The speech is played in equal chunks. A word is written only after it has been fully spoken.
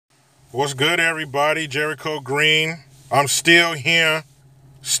What's good, everybody? Jericho Green. I'm still here,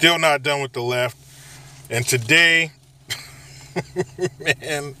 still not done with the left. And today,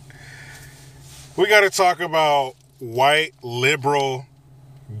 man, we got to talk about white liberal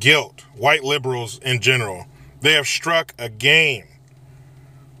guilt, white liberals in general. They have struck again.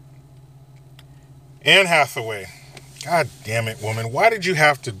 Anne Hathaway, God damn it, woman, why did you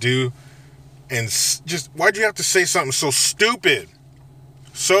have to do and why'd you have to say something so stupid?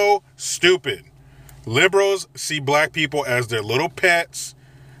 So stupid. Liberals see black people as their little pets,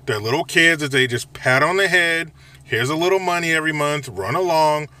 their little kids that they just pat on the head. Here's a little money every month. Run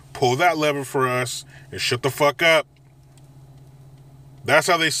along, pull that lever for us, and shut the fuck up. That's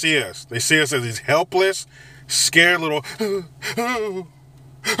how they see us. They see us as these helpless, scared little,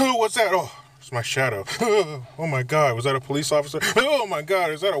 what's that? Oh, it's my shadow. Oh my God, was that a police officer? Oh my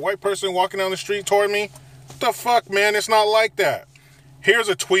God, is that a white person walking down the street toward me? What the fuck, man? It's not like that. Here's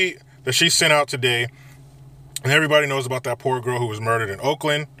a tweet that she sent out today, and everybody knows about that poor girl who was murdered in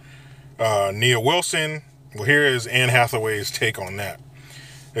Oakland, Nia Wilson. Well, here is Anne Hathaway's take on that.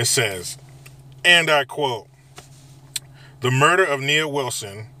 It says, and I quote, "The murder of Nia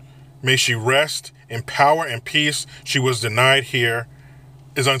Wilson, may she rest in power and peace she was denied here,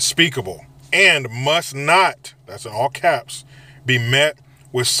 is unspeakable and must not," that's in all caps, "be met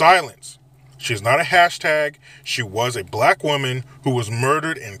with silence. She's not a hashtag. She was a black woman who was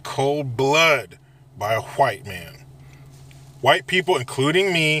murdered in cold blood by a white man. White people,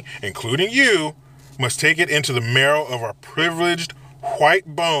 including me, including you, must take it into the marrow of our privileged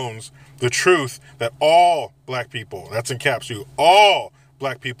white bones the truth that all black people, that's in caps too, all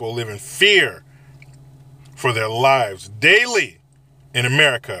black people live in fear for their lives daily in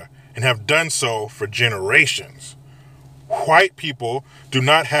America and have done so for generations. White people do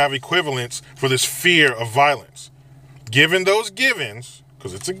not have equivalents for this fear of violence. Given those givens,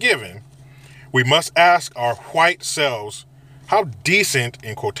 because it's a given, we must ask our white selves, how decent,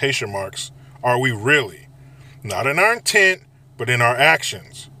 in quotation marks, are we really? Not in our intent, but in our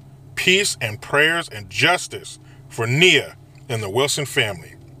actions. Peace and prayers and justice for Nia and the Wilson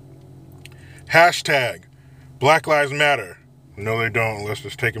family. Hashtag Black Lives Matter. No, they don't, unless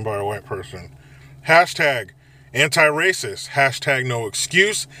it's taken by a white person. Hashtag anti-racist. Hashtag no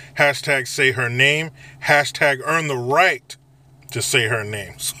excuse. Hashtag say her name. Hashtag earn the right to say her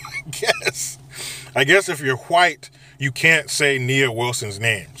name." So I guess if you're white, you can't say Nia Wilson's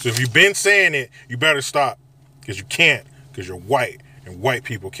name. So if you've been saying it, you better stop. Because you can't. Because you're white. And white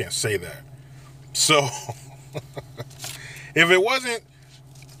people can't say that. So if it wasn't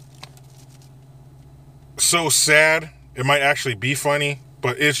so sad, it might actually be funny.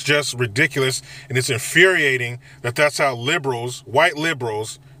 But it's just ridiculous, and it's infuriating that that's how liberals, white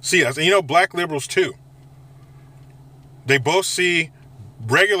liberals, see us. And black liberals too. They both see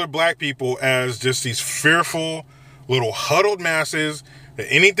regular black people as just these fearful, little huddled masses, that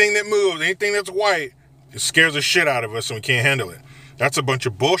anything that moves, anything that's white, it scares the shit out of us and we can't handle it. That's a bunch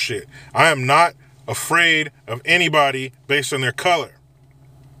of bullshit. I am not afraid of anybody based on their color.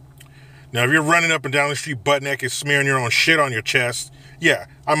 Now, if you're running up and down the street butt naked, smearing your own shit on your chest, yeah,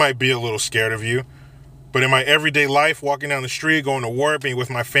 I might be a little scared of you. But in my everyday life, walking down the street, going to work, being with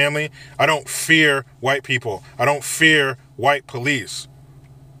my family, I don't fear white people. I don't fear white police.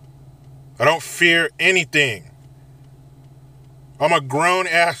 I don't fear anything. I'm a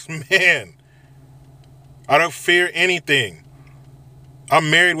grown-ass man. I don't fear anything.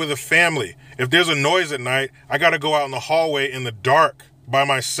 I'm married with a family. If there's a noise at night, I got to go out in the hallway in the dark by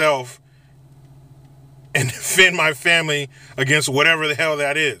myself and defend my family against whatever the hell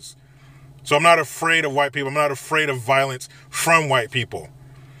that is. So I'm not afraid of white people. I'm not afraid of violence from white people.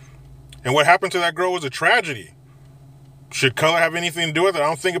 And what happened to that girl was a tragedy. Should color have anything to do with it? I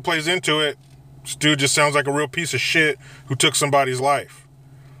don't think it plays into it. This dude just sounds like a real piece of shit who took somebody's life.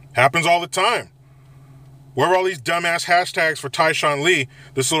 Happens all the time. Where are all these dumbass hashtags for Tyshawn Lee,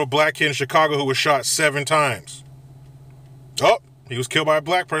 this little black kid in Chicago who was shot 7 times? Oh, he was killed by a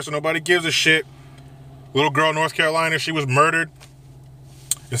black person. Nobody gives a shit. Little girl in North Carolina, she was murdered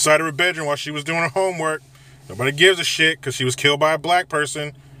inside of her bedroom while she was doing her homework. Nobody gives a shit because she was killed by a black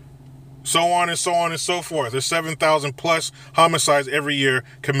person. So on and so on and so forth. There's 7,000 plus homicides every year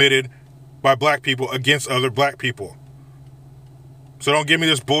committed by black people against other black people. So don't give me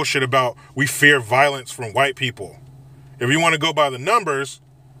this bullshit about we fear violence from white people. If you want to go by the numbers,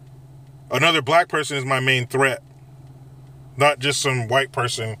 another black person is my main threat. Not just some white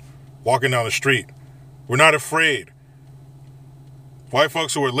person walking down the street. We're not afraid. White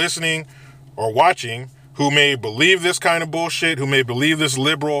folks who are listening or watching, who may believe this kind of bullshit, who may believe this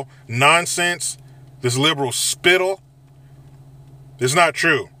liberal nonsense, this liberal spittle, it's not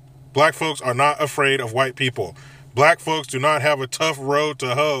true. Black folks are not afraid of white people. Black folks do not have a tough road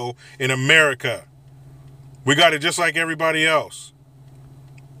to hoe in America. We got it just like everybody else.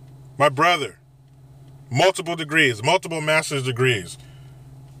 My brother, multiple degrees, multiple master's degrees,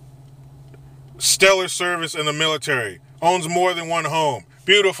 stellar service in the military, owns more than one home,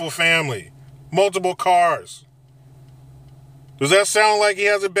 beautiful family, multiple cars. Does that sound like he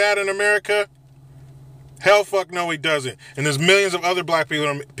has it bad in America? Hell fuck no, he doesn't. And there's millions of other black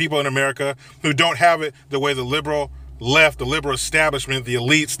people in America who don't have it the way the liberal left, the liberal establishment, the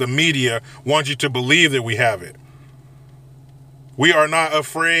elites, the media want you to believe that we have it. We are not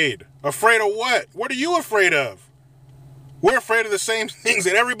afraid. Afraid of what? What are you afraid of? We're afraid of the same things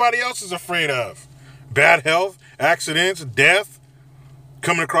that everybody else is afraid of. Bad health, accidents, death,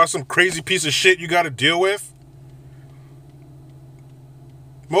 coming across some crazy piece of shit you got to deal with.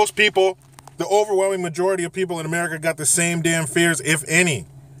 Most people, the overwhelming majority of people in America got the same damn fears, if any.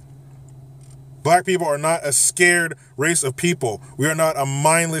 Black people are not a scared race of people. We are not a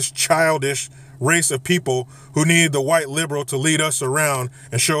mindless, childish race of people who need the white liberal to lead us around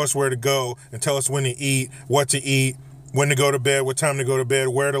and show us where to go and tell us when to eat, what to eat, when to go to bed, what time to go to bed,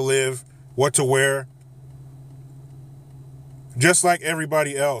 where to live, what to wear. Just like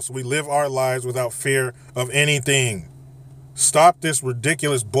everybody else, we live our lives without fear of anything. Stop this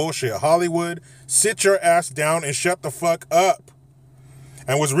ridiculous bullshit. Hollywood, sit your ass down and shut the fuck up.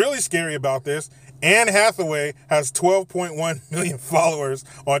 And what's really scary about this, Anne Hathaway has 12.1 million followers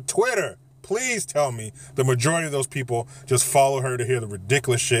on Twitter. Please tell me the majority of those people just follow her to hear the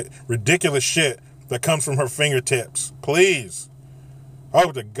ridiculous shit that comes from her fingertips. Please. I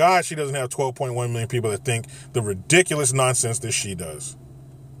hope to God she doesn't have 12.1 million people that think the ridiculous nonsense that she does.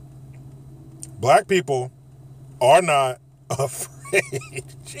 Black people are not afraid.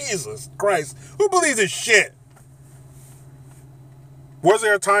 Jesus Christ. Who believes this shit? Was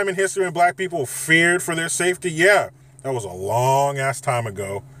there a time in history when black people feared for their safety? Yeah. That was a long ass time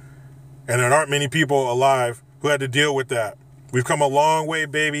ago. And there aren't many people alive who had to deal with that. We've come a long way,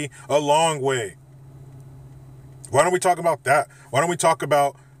 baby. A long way. Why don't we talk about that? Why don't we talk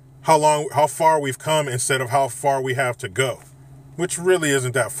about how far we've come instead of how far we have to go? Which really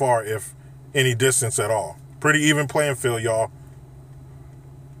isn't that far, if any distance at all. Pretty even playing field, y'all.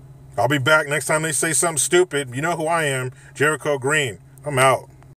 I'll be back next time they say something stupid. You know who I am, Jericho Green. I'm out.